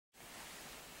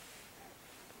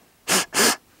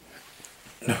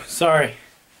No, sorry.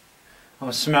 I'm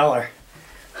a smeller.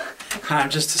 I'm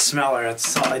just a smeller,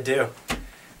 that's all I do.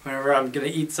 Whenever I'm gonna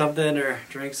eat something or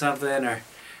drink something or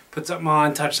put something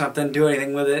on, touch something, do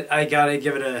anything with it, I gotta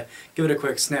give it a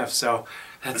quick sniff. So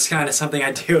that's kind of something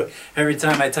I do every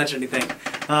time I touch anything.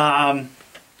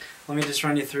 Let me just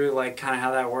run you through like kind of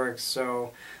how that works.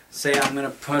 So say I'm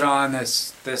gonna put on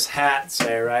this hat,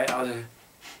 say, right? I'll just,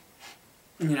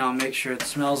 you know, make sure it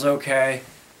smells okay.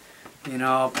 You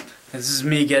know, this is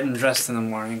me getting dressed in the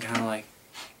morning, kind of like,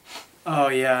 oh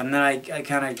yeah, and then I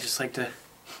kind of just like to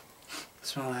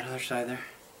smell that other side there.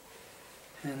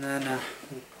 And then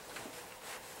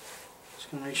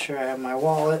just gonna make sure I have my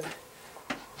wallet.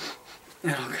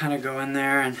 And I'll kind of go in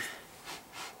there and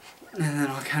then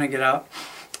I'll kind of get out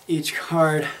each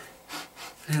card.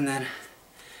 And then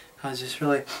I just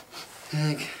really,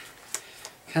 kind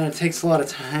of takes a lot of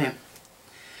time,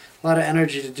 a lot of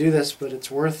energy to do this, but it's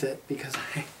worth it because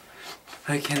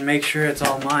I can make sure it's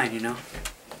all mine, you know.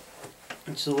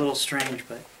 It's a little strange,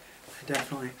 but I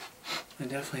definitely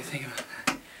think about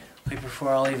that. Like before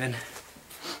I'll even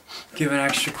give an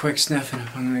extra quick sniff, and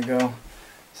if I'm gonna go,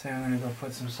 say I'm gonna go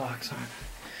put some socks on.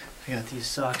 I got these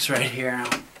socks right here.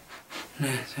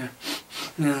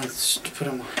 Now let's put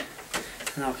them on.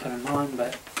 And I'll put them on,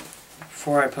 but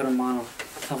before I put them on, I'll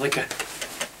have like a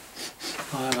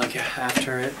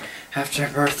after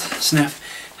birth sniff,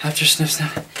 after sniff.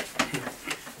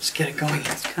 Just get it going.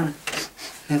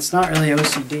 It's not really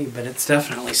OCD, but it's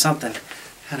definitely something,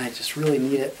 and I just really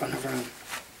need it whenever I'm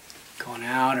going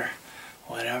out or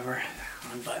whatever.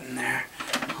 Unbutton there,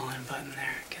 I'll unbutton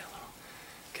there.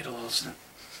 Get a little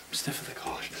sniff of the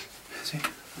collar. See,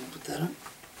 I'll put that up.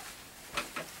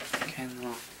 Okay, and then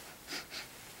I'll,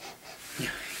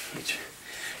 yeah,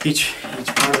 each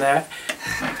part of that.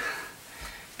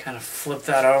 Kind of flip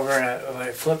that over, and when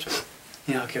it flips,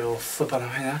 you know, give it a little flip on the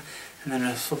way down, and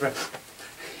then flip it,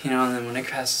 you know, and then when it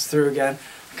passes through again,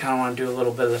 I kind of want to do a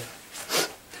little bit of,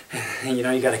 you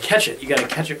know, you got to catch it. You got to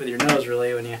catch it with your nose,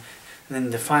 really, when you, and then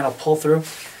the final pull through,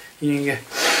 you get,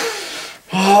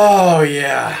 oh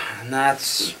yeah, and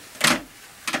that's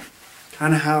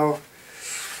kind of how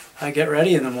I get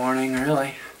ready in the morning,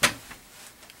 really.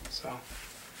 So,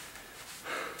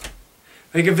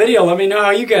 make a video. Let me know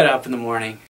how you get up in the morning.